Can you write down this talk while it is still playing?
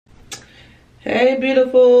Hey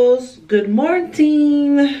beautifuls, good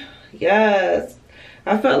morning. Yes,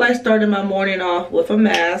 I felt like starting my morning off with a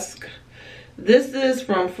mask. This is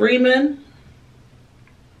from Freeman.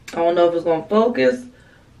 I don't know if it's gonna focus,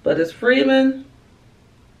 but it's Freeman.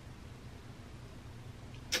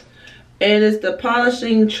 And it's the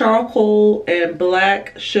Polishing Charcoal and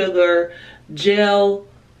Black Sugar Gel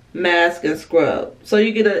Mask and Scrub. So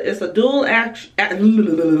you get it's a dual action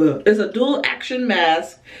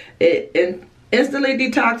mask. It instantly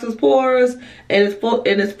detoxes pores and it's full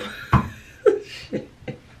and it's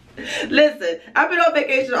listen, I've been on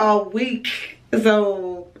vacation all week,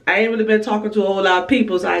 so I ain't really been talking to a whole lot of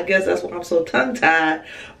people, so I guess that's why I'm so tongue-tied.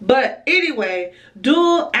 But anyway,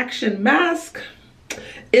 dual action mask.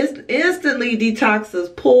 It instantly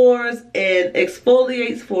detoxes pores and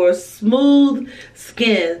exfoliates for smooth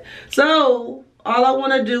skin. So all I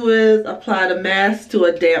want to do is apply the mask to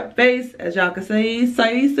a damp face. As y'all can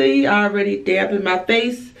see, I already dampened my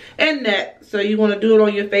face and neck. So you want to do it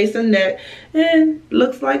on your face and neck, and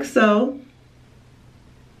looks like so.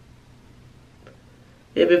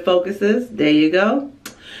 If it focuses, there you go.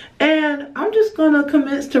 And I'm just gonna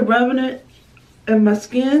commence to rubbing it in my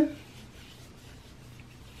skin,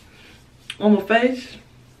 on my face,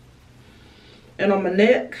 and on my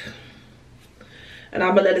neck. And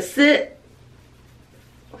I'm gonna let it sit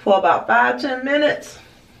for about 5-10 minutes.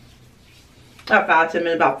 Not 5-10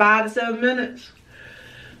 minutes, about 5 to 7 minutes.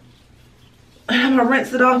 And I'm gonna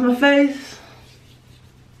rinse it off my face.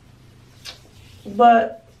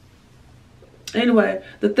 But anyway,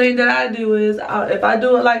 the thing that I do is, if I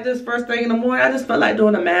do it like this first thing in the morning, I just felt like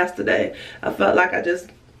doing a mask today. I felt like I just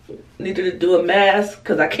needed to do a mask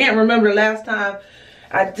because I can't remember the last time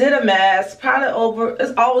I did a mask.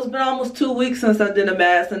 It's always been almost 2 weeks since I did a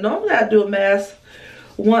mask, and normally I do a mask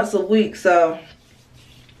once a week. So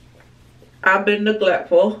I've been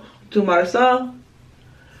neglectful to myself.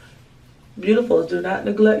 Beautifuls, do not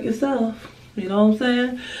neglect yourself. You know what I'm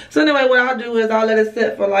saying? So anyway, what I'll do is I'll let it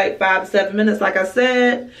sit for like 5 to 7 minutes, like I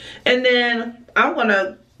said, and then I'm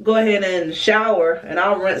gonna go ahead and shower, and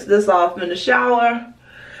I'll rinse this off in the shower.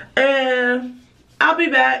 And I'll be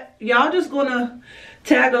back. Y'all just gonna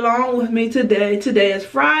tag along with me today. Today is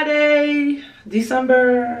Friday,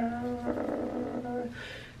 December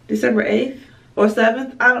 8th or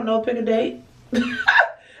 7th. I don't know, pick a date.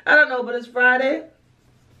 I don't know, but it's Friday.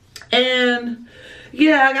 And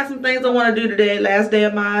yeah, I got some things I want to do today. Last day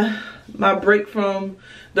of my break from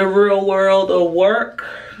the real world of work.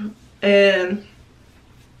 And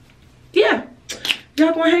yeah,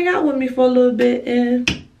 y'all gonna hang out with me for a little bit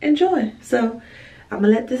and enjoy. So I'm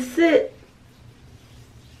gonna let this sit,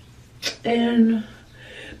 but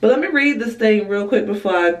let me read this thing real quick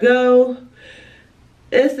before I go.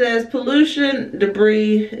 It says pollution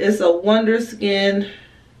debris is a wonder skin.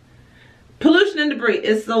 Pollution and debris,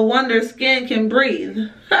 it's a wonder skin can breathe.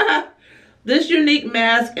 This unique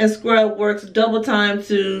mask and scrub works double time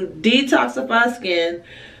to detoxify skin.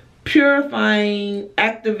 Purifying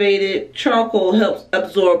activated charcoal helps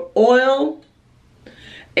absorb oil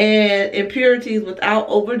and impurities without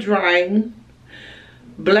over drying.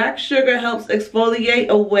 Black sugar helps exfoliate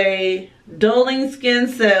away dulling skin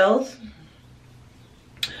cells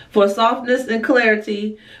for softness and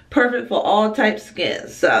clarity, perfect for all types of skin.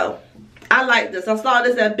 So I like this. I saw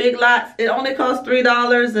this at Big Lots. It only costs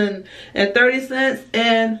 $3.30,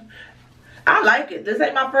 and I like it. This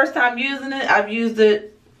ain't my first time using it. I've used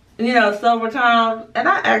it, you know, several times, and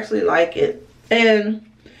I actually like it. And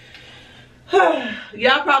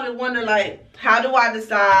y'all probably wonder, like, how do I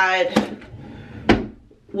decide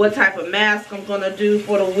what type of mask I'm gonna do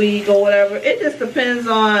for the week or whatever? It just depends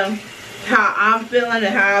on how I'm feeling and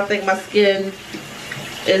how I think my skin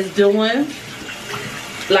is doing.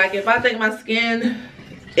 Like, if I think my skin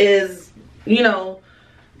is, you know,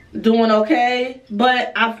 doing okay,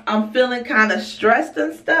 but I'm feeling kind of stressed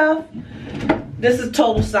and stuff. This is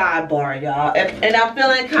total sidebar, y'all. And I'm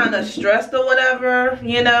feeling kind of stressed or whatever,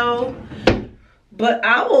 you know. But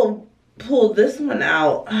I will pull this one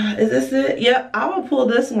out. Is this it? Yep, I will pull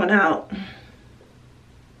this one out.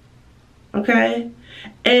 Okay.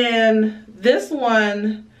 And this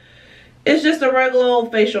one, it's just a regular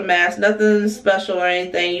old facial mask. Nothing special or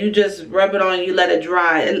anything. You just rub it on, you let it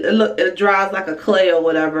dry. It dries like a clay or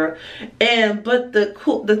whatever. But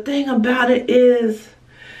the thing about it is,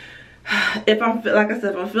 if I'm, like I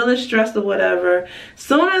said, if I'm feeling stressed or whatever,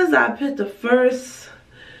 soon as I put the first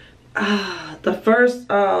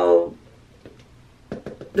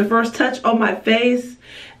touch on my face,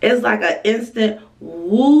 it's like an instant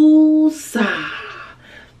woo-sa.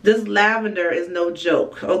 This lavender is no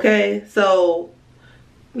joke, okay? So,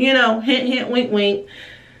 you know, hint, hint, wink, wink.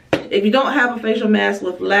 If you don't have a facial mask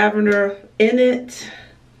with lavender in it,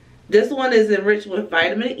 this one is enriched with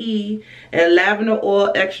vitamin E and lavender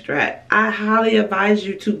oil extract. I highly advise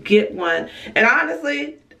you to get one. And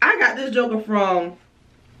honestly, I got this joker from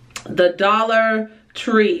the Dollar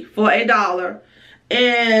Tree for $1.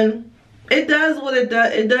 And it does what it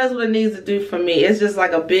does. It does what it needs to do for me. It's just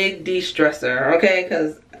like a big de-stressor, okay?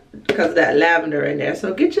 Because of that lavender in there.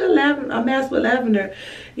 So get you a mask with lavender.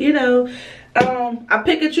 You know, I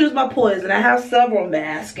pick and choose my poison. I have several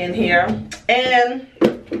masks in here. And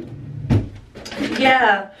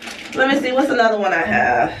yeah, let me see, what's another one I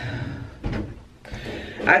have?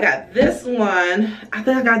 I got this one. I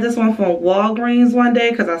think I got this one from Walgreens one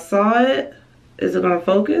day because I saw it. Is it gonna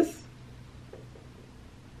focus?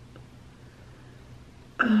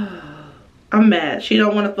 I'm mad. She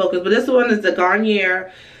don't want to focus. But this one is the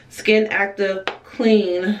Garnier Skin Active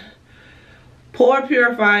Clean Pore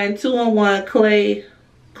Purifying 2-in-1 Clay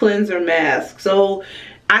Cleanser Mask. So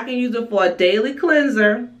I can use it for a daily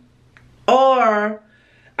cleanser, or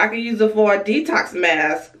I can use it for a detox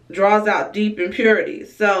mask. Draws out deep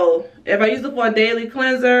impurities. So if I use it for a daily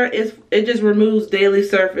cleanser, it just removes daily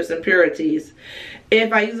surface impurities.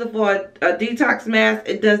 If I use it for a detox mask,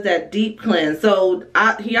 it does that deep cleanse. So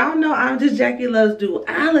y'all know ImJustJackie loves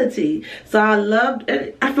duality. So I loved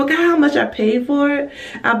it. I forgot how much I paid for it.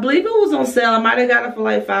 I believe it was on sale. I might have got it for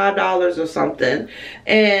like $5 or something.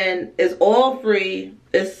 And it's oil free.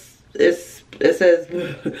 It says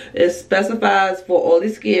it specifies for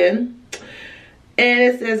oily skin. And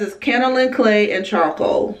it says it's kenolin clay and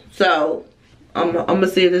charcoal. So I'm gonna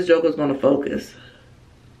see if this joker's gonna focus.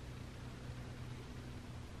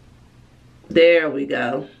 There we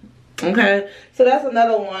go. Okay, so that's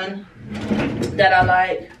another one that I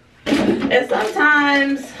like. And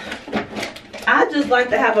sometimes I just like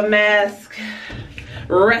to have a mask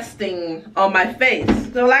resting on my face.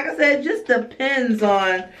 So like I said, it just depends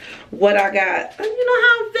on what I got. You know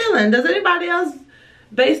how I'm feeling. Does anybody else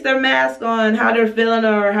base their mask on how they're feeling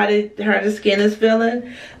or how the skin is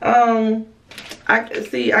feeling? I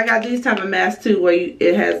got these type of masks too, where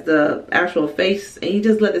it has the actual face and you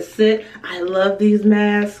just let it sit. I love these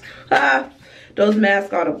masks. Those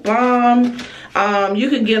masks are the bomb. You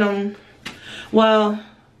can get them, well,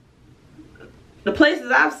 the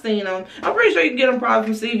places I've seen them, I'm pretty sure you can get them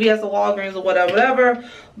probably from CVS or Walgreens or whatever.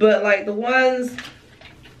 But like the ones,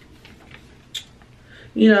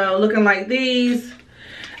 you know, looking like these,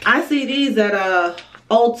 I see these at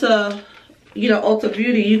Ulta, you know, Ulta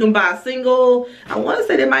Beauty. You can buy a single. I want to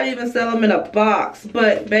say they might even sell them in a box.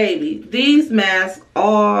 But baby, these masks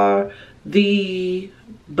are the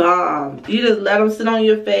bomb. You just let them sit on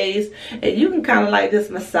your face and you can kind of like this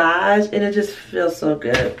massage and it just feels so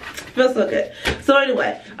good. Feels so good. So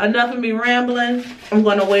anyway, enough of me rambling. I'm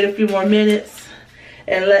going to wait a few more minutes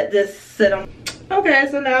and let this sit on. Okay,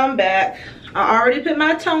 so now I'm back. I already put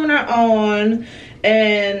my toner on.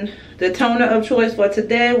 And the toner of choice for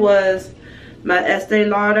today was my Estee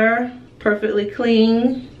Lauder Perfectly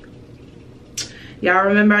Clean. Y'all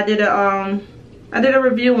remember I did a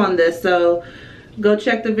review on this, so go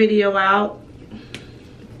check the video out.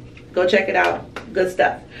 Go check it out. Good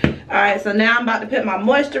stuff. Alright, so now I'm about to put my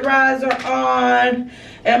moisturizer on.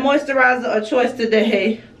 And moisturizer of choice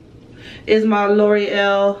today is my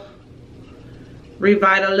L'Oreal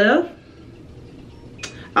Revitalift.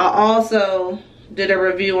 I also did a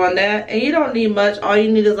review on that, and you don't need much. All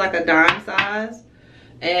you need is like a dime size,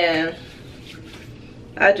 and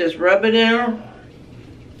I just rub it in.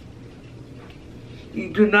 You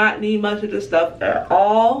do not need much of this stuff at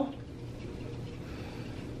all.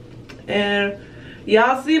 And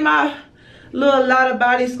y'all see my little lot of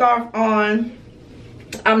body scarf on.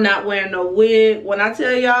 I'm not wearing no wig. When I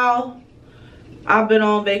tell y'all I've been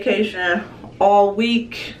on vacation all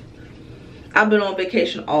week, I've been on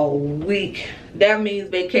vacation all week. That means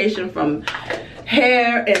vacation from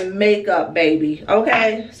hair and makeup, baby.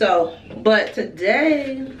 Okay, so, but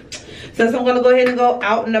today, since I'm gonna go ahead and go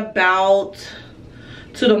out and about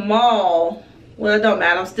to the mall, well, it don't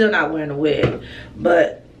matter, I'm still not wearing a wig,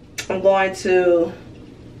 but I'm going to,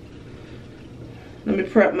 let me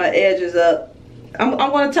prep my edges up. I'm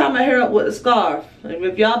gonna tie my hair up with a scarf. And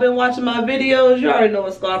if y'all been watching my videos, you already know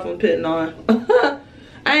what scarf I'm putting on.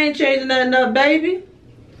 I ain't changing nothing up, baby.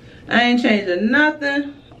 I ain't changing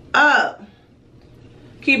nothing up.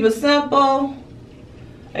 Keep it simple.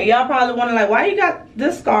 And y'all probably wondering, like, why you got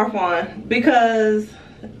this scarf on? Because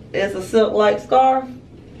it's a silk-like scarf.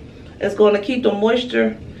 It's going to keep the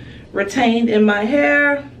moisture retained in my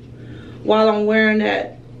hair while I'm wearing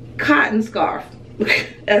that cotton scarf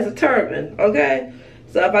as a turban, okay?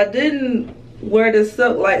 So if I didn't wear this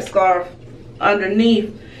silk-like scarf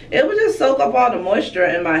underneath, it would just soak up all the moisture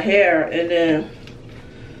in my hair, and then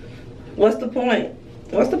what's the point?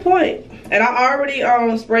 What's the point? And I already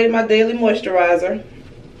sprayed my daily moisturizer,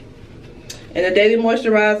 and the daily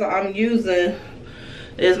moisturizer I'm using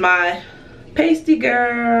is my Pasty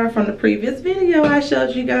Girl from the previous video I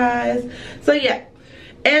showed you guys. So yeah,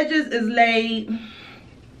 edges is laid.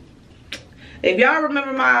 If y'all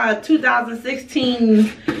remember my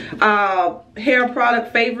 2016 hair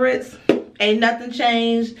product favorites, ain't nothing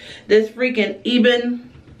changed. This freaking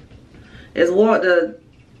Eben is what the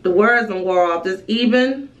words don't wore off. This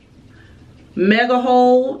Eben Mega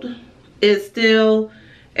Hold is still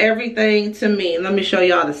everything to me. Let me show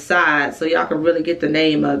y'all the side so y'all can really get the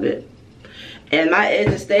name of it. And my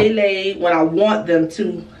edges stay laid when I want them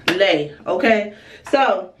to lay, okay?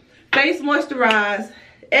 So, face moisturized,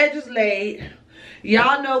 edges laid.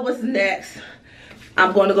 Y'all know what's next.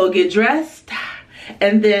 I'm going to go get dressed,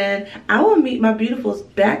 and then I will meet my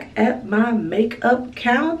beautifuls back at my makeup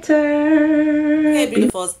counter. Hey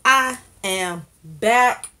beautifuls, I am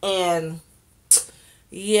back, and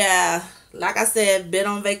yeah, like I said, been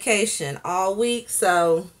on vacation all week,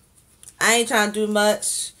 so I ain't trying to do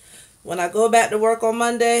much. When I go back to work on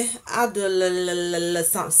Monday, I'll do a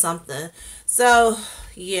little something. So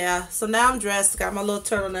yeah, so now I'm dressed, got my little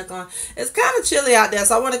turtleneck on. It's kind of chilly out there,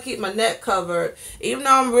 so I want to keep my neck covered, even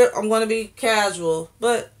though I'm going to be casual,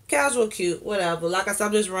 but casual cute, whatever. Like I said,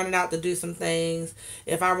 I'm just running out to do some things.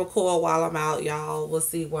 If I record while I'm out, y'all will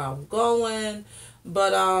see where I'm going.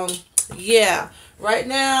 But yeah, right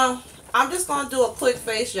now I'm just gonna do a quick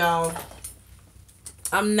face, y'all.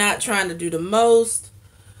 I'm not trying to do the most.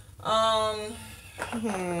 Well,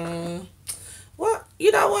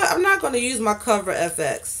 you know what? I'm not going to use my Cover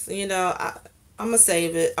FX. You know, I'm going to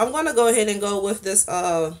save it. I'm going to go ahead and go with this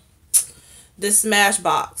this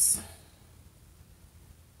Smashbox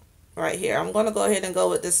right here. I'm going to go ahead and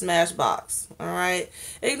go with this Smashbox. All right.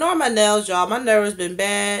 Ignore my nails, y'all. My nerves been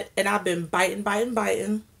bad, and I've been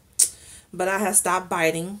biting. But I have stopped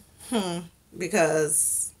biting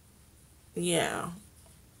because, yeah,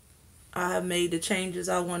 I have made the changes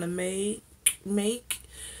I want to make,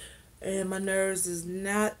 and my nerves is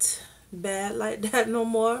not bad like that no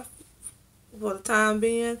more for the time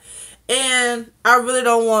being. And I really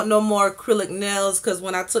don't want no more acrylic nails, because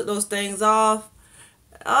when I took those things off,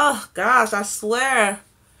 oh gosh, I swear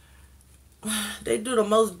they do the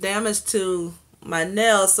most damage to my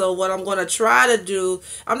nails. So what I'm going to try to do,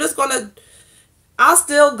 I'll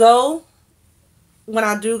still go. When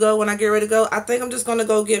I get ready to go, I think I'm just going to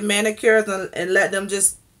go get manicures and let them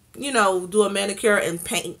just, you know, do a manicure and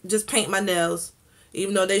just paint my nails.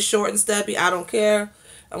 Even though they short and stubby, I don't care.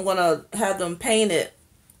 I'm going to have them paint it.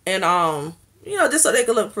 And, you know, just so they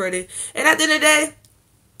can look pretty. And at the end of the day,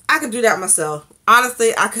 I can do that myself.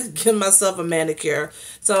 Honestly, I could give myself a manicure.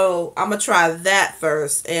 So, I'm going to try that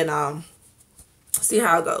first and see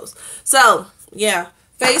how it goes. So, yeah,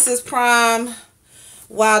 face is prime.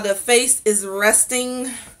 While the face is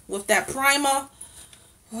resting with that primer,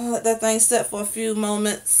 let that thing set for a few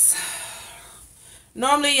moments.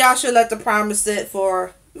 Normally, y'all should let the primer sit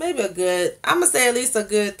for maybe I'm going to say at least a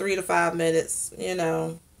good 3 to 5 minutes, you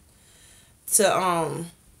know, to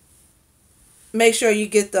make sure you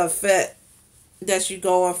get the effect that you're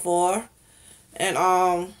going for. And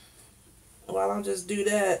while I just do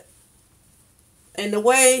that, and the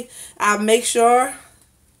way I make sure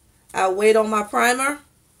I wait on my primer,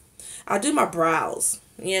 I do my brows.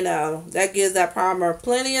 You know, that gives that primer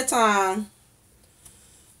plenty of time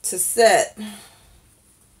to set.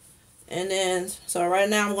 And then, so right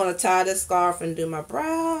now I'm going to tie this scarf and do my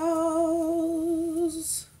brows.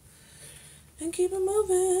 And keep it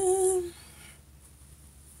moving.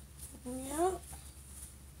 Yep.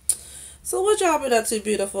 So what y'all been up to,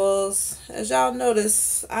 beautifuls? As y'all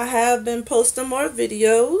notice, I have been posting more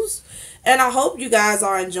videos. And I hope you guys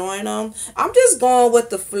are enjoying them. I'm just going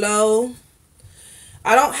with the flow.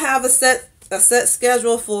 I don't have a set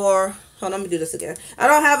schedule for... Hold on, let me do this again. I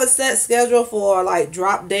don't have a set schedule for like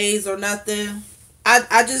drop days or nothing.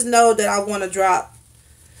 I just know that I want to drop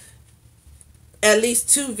at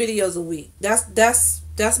least 2 videos a week. That's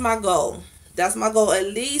my goal. That's my goal.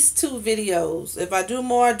 At least 2 videos. If I do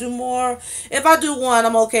more, I do more. If I do 1,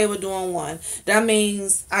 I'm okay with doing 1. That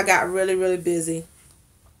means I got really, really busy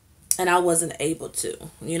and I wasn't able to.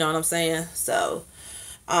 You know what I'm saying? So,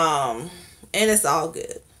 and it's all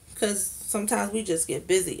good. Because sometimes we just get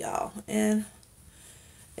busy, y'all. And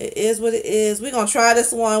it is what it is. We're going to try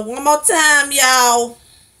this one more time, y'all.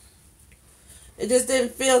 It just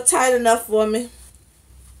didn't feel tight enough for me.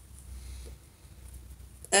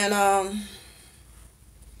 And,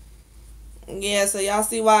 Yeah, so y'all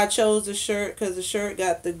see why I chose the shirt, because the shirt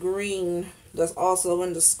got the green that's also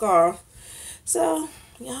in the scarf. So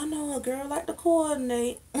y'all know a girl like to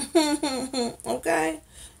coordinate. Okay,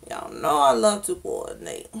 y'all know I love to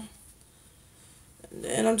coordinate. And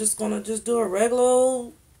then I'm just gonna just do a regular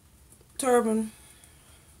old turban.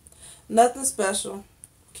 Nothing special.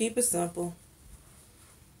 Keep it simple.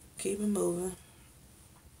 Keep it moving.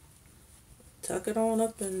 Tuck it on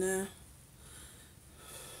up in there.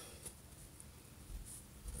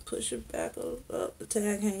 Push it back up, the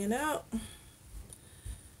tag hanging out.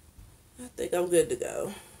 I think I'm good to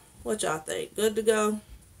go. What y'all think? Good to go?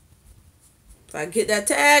 If I get that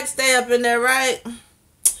tag, stay up in there, right?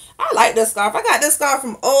 I like this scarf. I got this scarf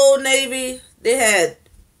from Old Navy. They had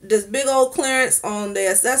this big old clearance on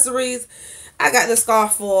their accessories. I got this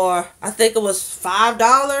scarf for, I think it was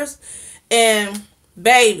 $5. And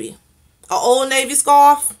baby, an Old Navy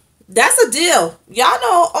scarf, that's a deal. Y'all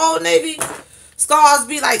know Old Navy scarves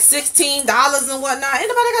be like $16 and whatnot. Ain't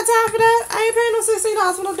nobody got time for that. I ain't paying no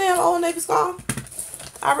 $16 for no damn Old Navy scarf.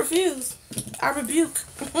 I refuse. I rebuke.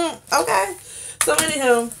 Okay. So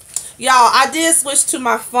anywho, y'all, I did switch to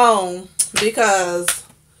my phone because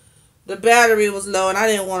the battery was low and I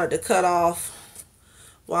didn't want it to cut off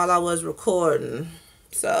while I was recording.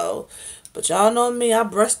 So, but y'all know me, I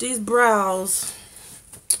brush these brows.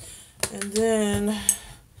 And then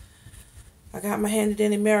I got my handy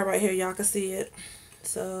dandy mirror right here. Y'all can see it.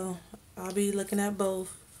 So I'll be looking at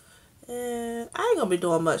both. And I ain't gonna be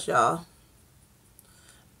doing much, y'all.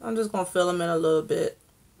 I'm just gonna fill them in a little bit,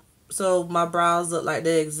 so my brows look like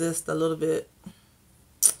they exist a little bit.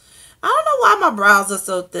 I don't know why my brows are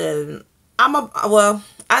so thin. Well,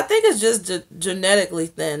 I think it's just genetically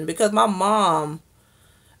thin, because my mom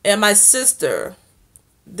and my sister,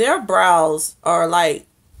 their brows are like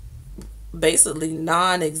basically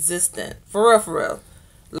non-existent. For real, for real.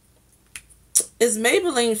 It's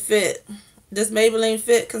Maybelline Fit. This Maybelline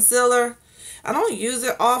Fit concealer. I don't use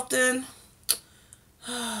it often.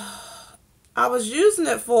 I was using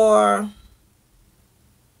it for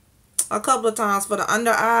a couple of times for the under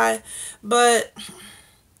eye, but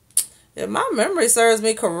if my memory serves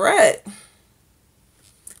me correct,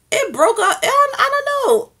 it broke up.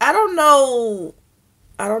 I don't know.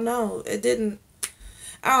 It didn't.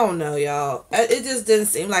 I don't know, y'all. It just didn't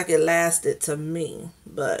seem like it lasted to me,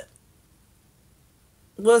 but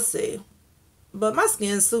we'll see. But my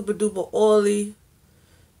skin's super duper oily.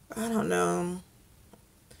 I don't know.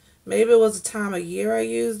 Maybe it was the time of year I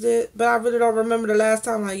used it, but I really don't remember the last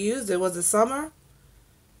time I used it. Was it summer?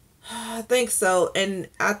 I think so. And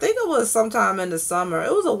I think it was sometime in the summer.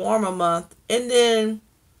 It was a warmer month. And then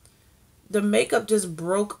the makeup just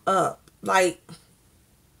broke up. Like,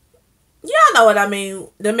 y'all know what I mean.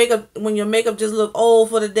 The makeup, when your makeup just look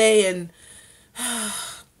old for the day, and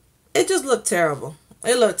it just looked terrible.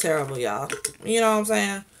 It looked terrible, y'all. You know what I'm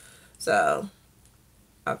saying? So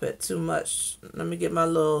I bet too much. Let me get my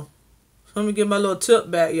little tip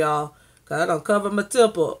back, y'all. Cause I done covered my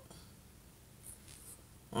tip up.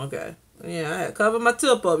 Okay. Yeah, I had covered my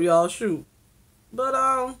tip up, y'all. Shoot.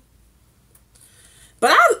 But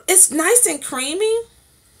it's nice and creamy.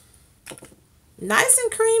 Nice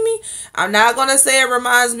and creamy. I'm not gonna say it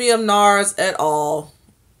reminds me of NARS at all.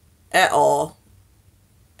 At all.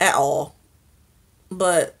 At all.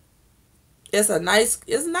 But it's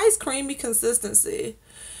nice creamy consistency.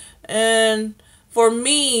 And for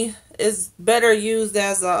me, it's better used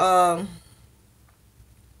as a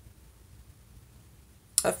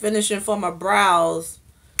finishing for my brows,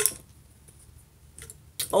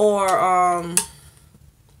 or an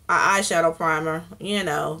eyeshadow primer, you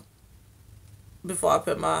know, before I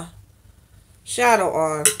put my shadow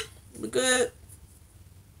on. We good?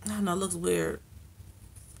 I don't know, it looks weird.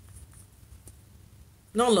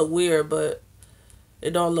 Don't look weird, but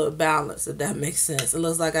it don't look balanced, if that makes sense. It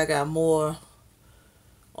looks like I got more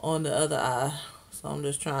on the other eye. So I'm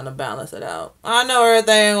just trying to balance it out. I know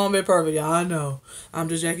everything ain't gonna be perfect, y'all. I know. I'm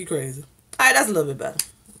just Jackie crazy. Alright, that's a little bit better.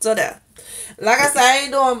 So there. Like I said, I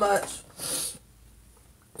ain't doing much.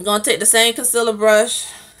 I'm gonna take the same concealer brush,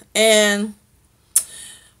 and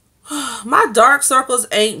my dark circles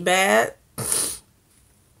ain't bad,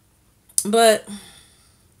 but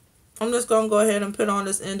I'm just gonna go ahead and put on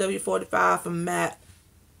this NW45 for matte.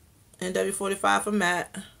 NW45 for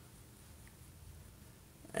matte.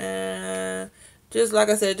 And just like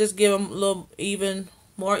I said, just give them a little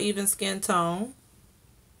more even skin tone.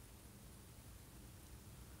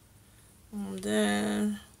 And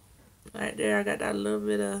then right there, I got that little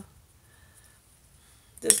bit of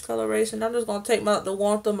discoloration. I'm just gonna take the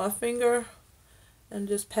warmth of my finger and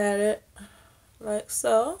just pat it like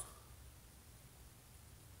so.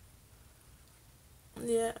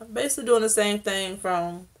 Yeah, basically doing the same thing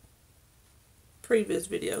from previous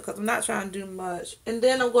video because I'm not trying to do much. And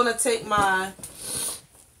then I'm going to take my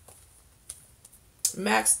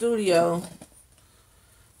MAC Studio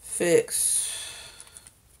Fix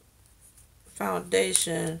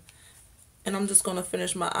foundation, and I'm just going to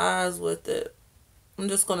finish my eyes with it. I'm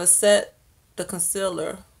just going to set the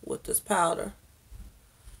concealer with this powder.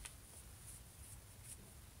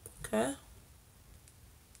 Okay.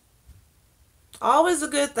 Always a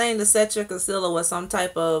good thing to set your concealer with some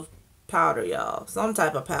type of powder, y'all. Some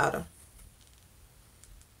type of powder.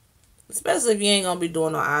 Especially if you ain't going to be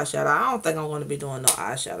doing no eyeshadow. I don't think I'm going to be doing no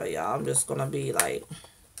eyeshadow, y'all. I'm just going to be like,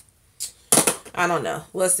 I don't know.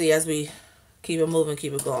 We'll see as we keep it moving,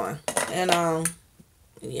 keep it going. And,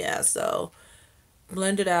 yeah, so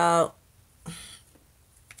blend it out.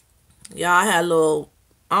 Y'all, I had a little,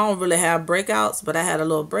 I don't really have breakouts, but I had a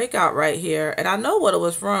little breakout right here. And I know what it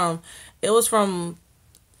was from. It was from,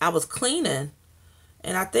 I was cleaning.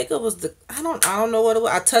 And I think it was the, I don't know what it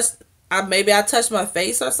was. Maybe I touched my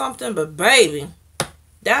face or something, but baby,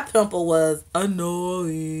 that pimple was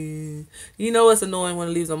annoying. You know it's annoying when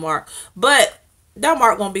it leaves a mark. But that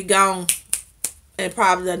mark gonna be gone in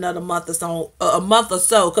probably another month or so,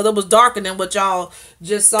 because it was darker than what y'all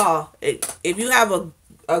just saw. If you have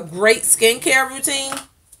a great skincare routine,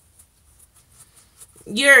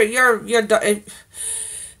 and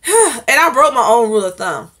I wrote my own rule of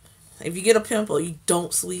thumb. If you get a pimple, you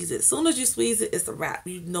don't squeeze it. As soon as you squeeze it, it's a wrap.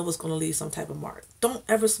 You know it's going to leave some type of mark. Don't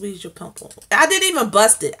ever squeeze your pimple. I didn't even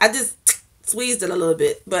bust it. I just squeezed it a little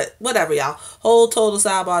bit. But whatever, y'all. Whole total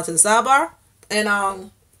sidebar to the sidebar. And I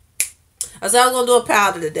said I was going to do a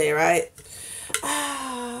powder today, right?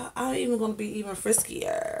 I'm even going to be even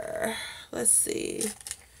friskier. Let's see.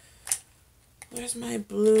 Where's my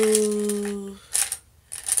blue?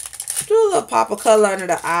 Do a little pop of color under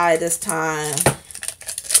the eye this time.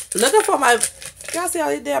 Looking for my, y'all see all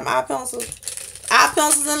these damn eye pencils? Eye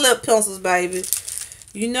pencils and lip pencils, baby.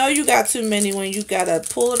 You know you got too many when you gotta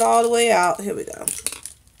pull it all the way out. Here we go.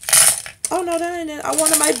 Oh no, that ain't it. I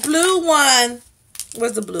wanted my blue one.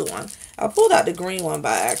 Where's the blue one? I pulled out the green one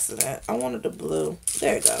by accident. I wanted the blue.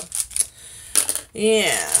 There you go.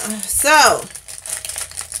 Yeah. So,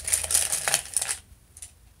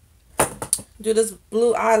 do this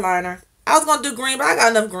blue eyeliner. I was gonna do green, but I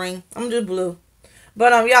got enough green. I'm gonna do blue.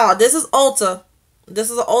 But y'all, this is Ulta. This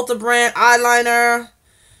is an Ulta brand eyeliner,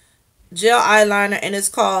 gel eyeliner, and it's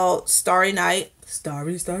called Starry Night.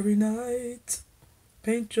 Starry, starry night.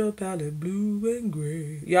 Paint your palette blue and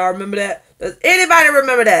gray. Y'all remember that? Does anybody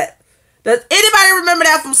remember that? Does anybody remember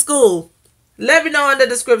that from school? Let me know in the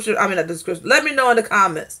description. I mean, not the description. Let me know in the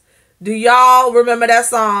comments. Do y'all remember that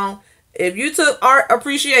song? If you took art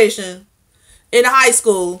appreciation in high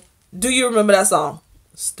school, do you remember that song?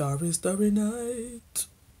 Starry, starry night.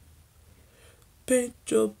 Paint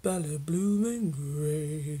your palette blue and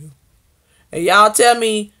gray. And y'all tell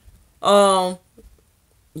me, you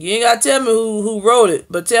ain't gotta tell me who wrote it,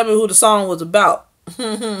 but tell me who the song was about.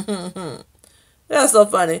 That's so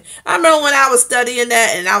funny. I remember when I was studying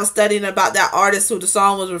that, and I was studying about that artist who the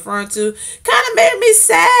song was referring to. Kind of made me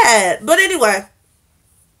sad. But anyway,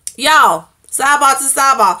 y'all, sidebar to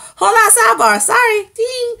sidebar. Hold on, sidebar. Sorry.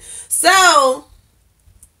 Ding. So,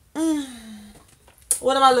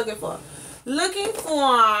 what am I looking for? Looking for,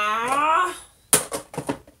 what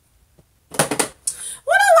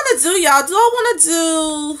I want to do, y'all. Do I want to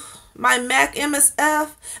do my MAC MSF?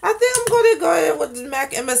 I think I'm going to go ahead with the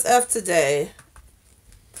MAC MSF today.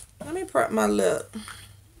 Let me prep my lip.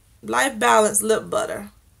 Life Balance lip butter.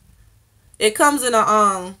 It comes in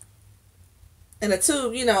a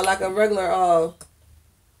tube, you know, like a regular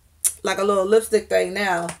like a little lipstick thing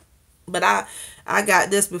now. But I got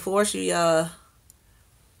this before she put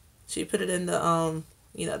it in the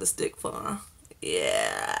you know, the stick form.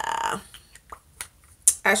 Yeah.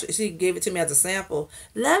 Actually, she gave it to me as a sample.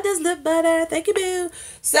 Love this lip butter. Thank you, boo.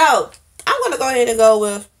 So I'm gonna go ahead and go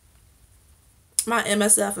with my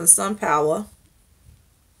MSF and Sun Power.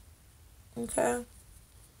 Okay.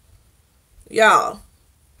 Y'all,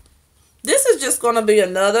 this is just gonna be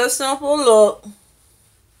another simple look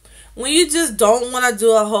when you just don't want to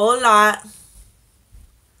do a whole lot,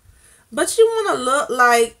 but you want to look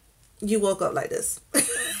like you woke up like this.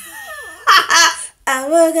 I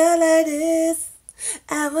woke up like this.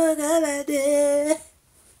 I woke up like this.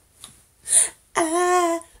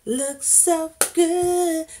 I look so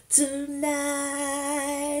good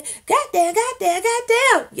tonight. Goddamn, goddamn,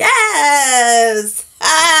 goddamn. Yes.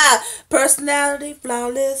 Personality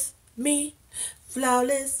flawless. Me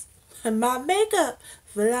flawless. And my makeup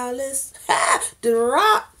flawless. The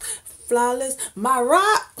Rock flawless. My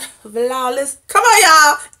rock, flawless. Come on,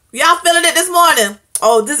 y'all. Y'all feeling it this morning.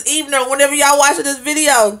 Oh, this evening, whenever y'all watching this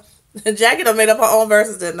video. Jackie done made up her own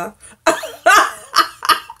verses, didn't I?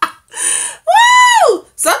 Woo!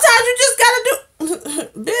 Sometimes you just gotta do...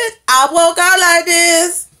 Bitch, I woke up like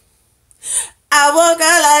this. I woke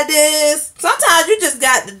up like this. Sometimes you just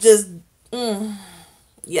got to just...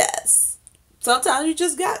 yes. Sometimes you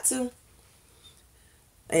just got to.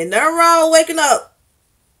 Ain't nothing wrong with waking up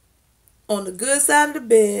on the good side of the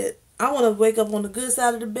bed. I want to wake up on the good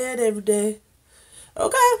side of the bed every day.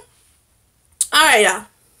 Okay. Alright, y'all.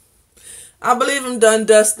 I believe I'm done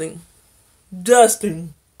dusting.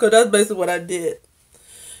 Dusting. Because that's basically what I did.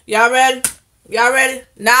 Y'all ready? Y'all ready?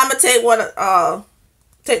 Now I'm going to take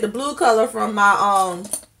take the blue color from my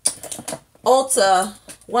Ulta.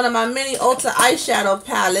 One of my mini Ulta eyeshadow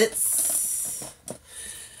palettes.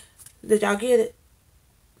 Did y'all get it?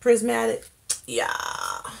 Prismatic. Yeah.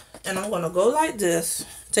 And I'm going to go like this.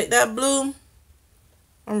 Take that blue.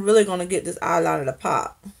 I'm really going to get this eyeliner to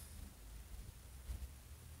pop.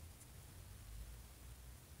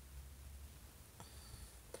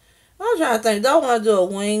 I'm trying to think. Do I want to do a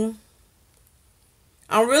wing?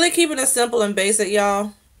 I'm really keeping it simple and basic,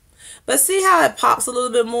 y'all. But see how it pops a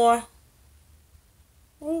little bit more?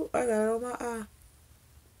 Oh, I got it on my eye.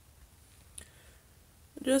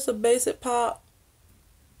 Just a basic pop.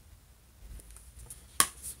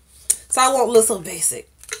 So I won't look so basic.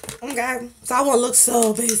 Okay? So I won't look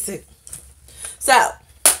so basic. So,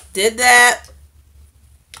 did that.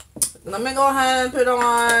 Let me go ahead and put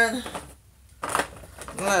on...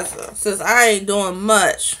 Listen, since I ain't doing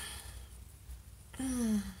much.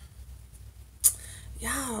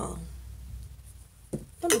 Y'all.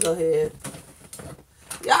 Let me go ahead.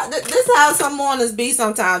 Y'all, this is how some mornings be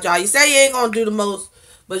sometimes, y'all. You say you ain't gonna do the most,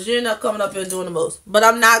 but you end up coming up and doing the most. But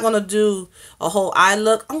I'm not gonna do a whole eye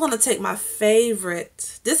look. I'm gonna take my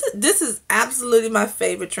favorite. This is absolutely my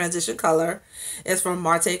favorite transition color. It's from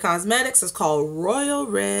Marte Cosmetics. It's called Royal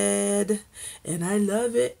Red. And I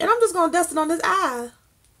love it. And I'm just gonna dust it on this eye.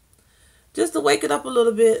 Just to wake it up a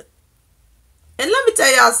little bit. And let me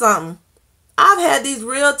tell y'all something. I've had these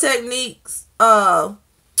Real Techniques Bold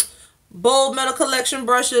Metal Collection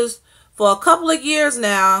brushes for a couple of years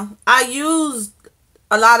now. I used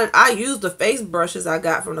the face brushes I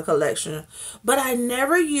got from the collection, but I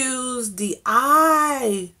never used the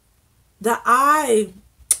eye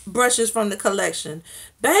brushes from the collection.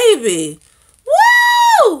 Baby,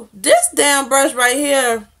 woo! This damn brush right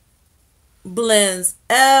here blends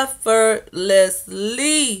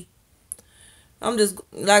effortlessly. I'm just,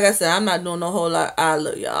 like I said, I'm not doing a whole lot of eye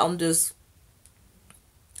look, y'all. I'm just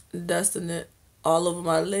dusting it all over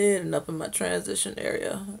my lid and up in my transition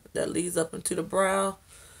area that leads up into the brow.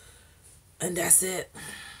 And that's it.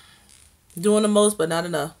 Doing the most, but not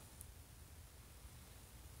enough.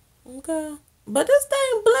 Okay. But this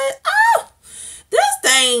thing blend. Oh! This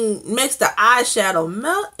thing makes the eyeshadow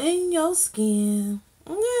melt in your skin.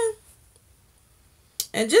 Okay.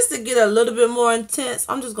 And just to get a little bit more intense,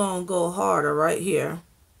 I'm just going to go harder right here.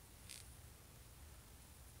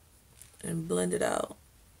 And blend it out.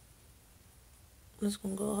 I'm just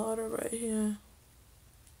going to go harder right here.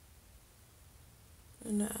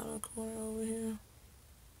 In the outer corner over here.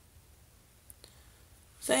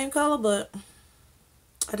 Same color, but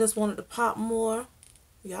I just wanted to pop more.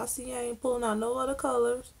 Y'all see I ain't pulling out no other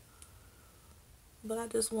colors. But I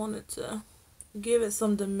just wanted to give it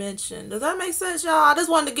some dimension. Does that make sense, y'all? I just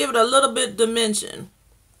wanted to give it a little bit dimension.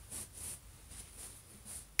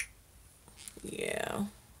 Yeah.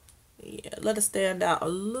 Yeah, let it stand out a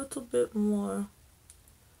little bit more.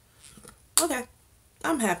 Okay.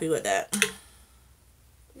 I'm happy with that.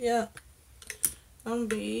 Yeah. I'm gonna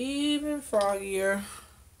be even froggier.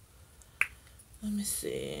 Let me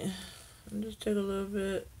see. I'll just take a little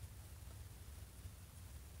bit.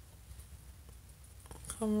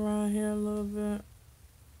 Come around here a little bit.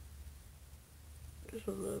 Just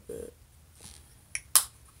a little bit.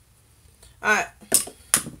 Alright.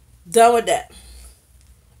 Done with that.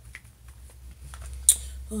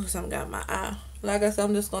 Oh, something got my eye. Like I said,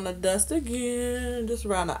 I'm just gonna dust again. Just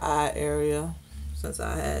around the eye area. Since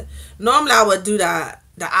I had. Normally I would do the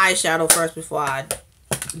eyeshadow first before I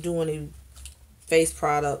do any face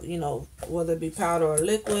product. You know, whether it be powder or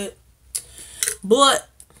liquid. But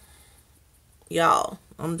y'all,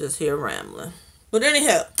 I'm just here rambling. But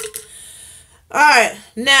anyhow. Alright,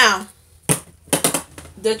 now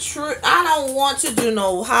the trick, I don't want to do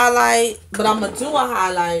no highlight, but I'm gonna do a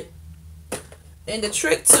highlight. And the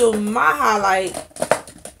trick to my highlight,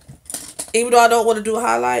 even though I don't want to do a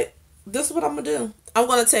highlight, this is what I'm gonna do. I'm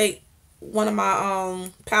gonna take one of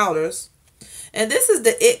my powders, And this is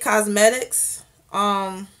the It Cosmetics.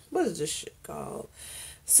 What is this shit called?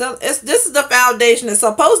 So this is the foundation. It's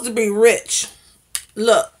supposed to be rich.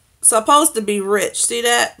 Look, supposed to be rich. See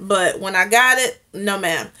that? But when I got it, no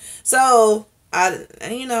ma'am. So I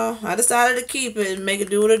decided to keep it and make it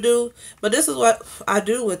do what it do. But this is what I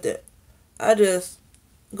do with it. I just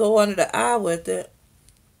go under the eye with it.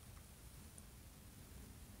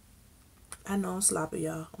 I know I'm sloppy,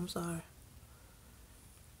 y'all. I'm sorry.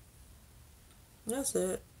 That's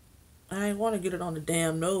it. I ain't want to get it on the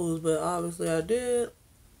damn nose, but obviously I did.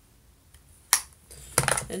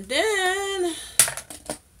 And then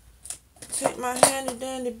take my handy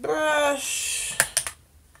dandy brush.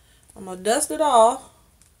 I'm gonna dust it off,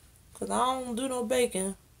 cause I don't do no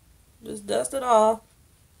baking. Just dust it off.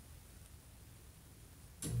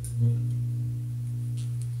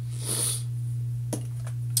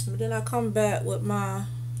 But then I come back with my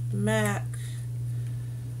MAC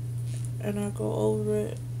and I go over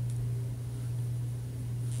it.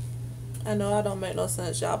 I know I don't make no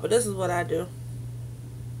sense, y'all, but this is what I do.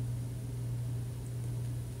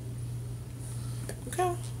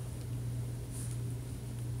 Okay.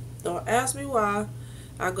 Don't ask me why.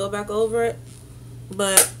 I go back over it,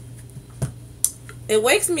 but it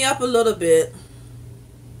wakes me up a little bit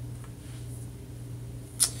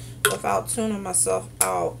without tuning myself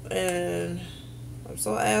out, and I'm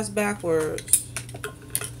so ass backwards.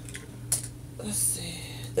 Let's see.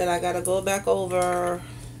 Then I gotta go back over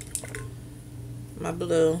my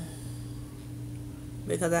blue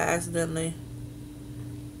because I accidentally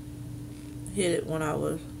hit it when I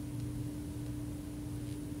was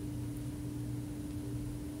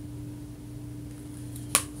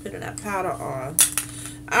putting that powder on.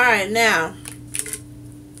 Alright, now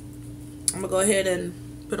I'm gonna go ahead and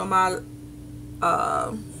put on my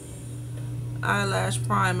eyelash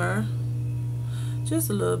primer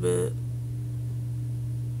just a little bit.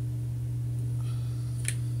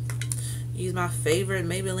 Use my favorite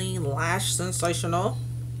Maybelline Lash Sensational.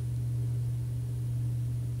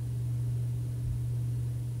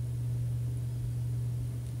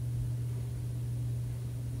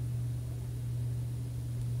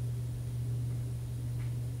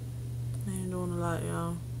 I ain't doing a lot,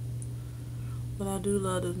 y'all. But I do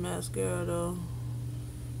love this mascara, though.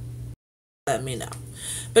 Let me know.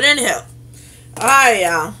 But anyhow. Alright,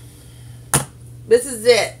 y'all. This is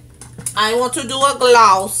it. I want to do a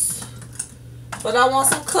gloss, but I want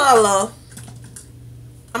some color.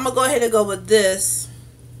 I'm going to go ahead and go with this.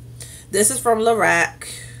 This is from Lorac.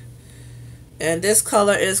 And this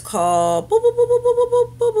color is called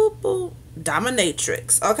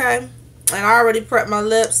Dominatrix. Okay? And I already prepped my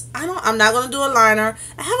lips. I'm not going to do a liner.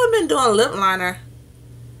 I haven't been doing a lip liner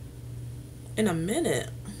in a minute.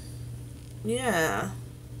 Yeah.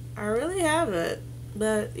 I really haven't.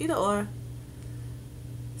 But either or.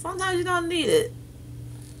 Sometimes you don't need it.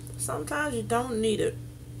 Sometimes you don't need it.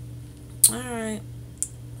 Alright.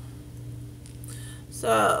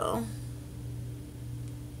 So.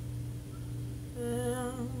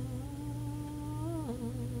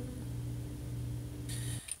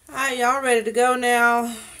 Alright, y'all ready to go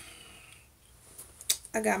now?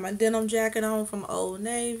 I got my denim jacket on from Old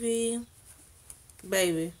Navy.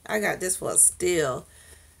 Baby, I got this for a steal.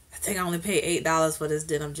 I think I only paid $8 for this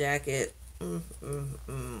denim jacket.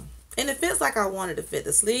 And it fits like I wanted it to fit.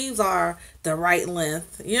 The sleeves are the right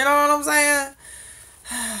length. You know what I'm saying?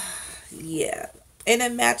 Yeah. And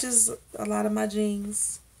it matches a lot of my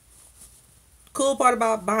jeans. Cool part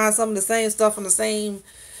about buying some of the same stuff from the same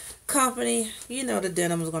company, you know the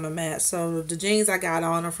denim is going to match. So the jeans I got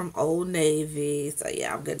on are from Old Navy. So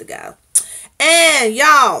yeah, I'm good to go. And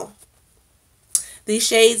y'all, these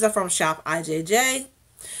shades are from Shop IJJ.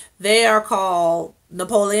 They are called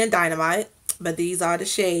Napoleon Dynamite, but these are the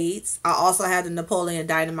shades. I also have the Napoleon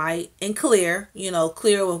Dynamite in clear, you know,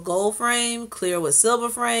 clear with gold frame, clear with silver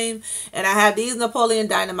frame. And I have these Napoleon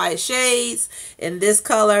Dynamite shades in this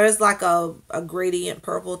color. It's like a gradient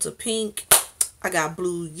purple to pink. I got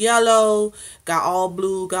blue, yellow, got all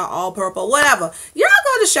blue, got all purple, whatever. Y'all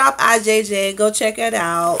go to Shop IJJ and go check it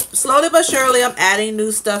out. Slowly but surely, I'm adding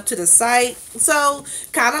new stuff to the site. So,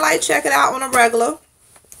 kind of like check it out on a regular.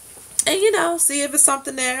 And, you know, see if it's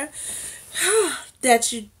something there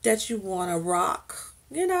that you want to rock.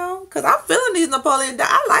 You know, because I'm feeling these Napoleon.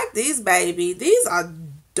 I like these, baby. These are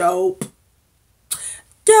dope.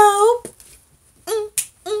 Dope.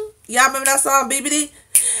 Y'all remember that song, BBD?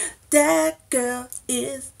 That girl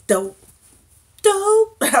is dope.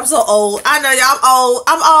 Dope. I'm so old. I know y'all.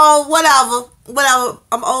 I'm old. Whatever.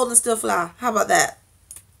 I'm old and still fly. How about that?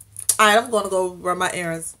 All right, I'm going to go run my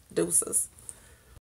errands. Deuces.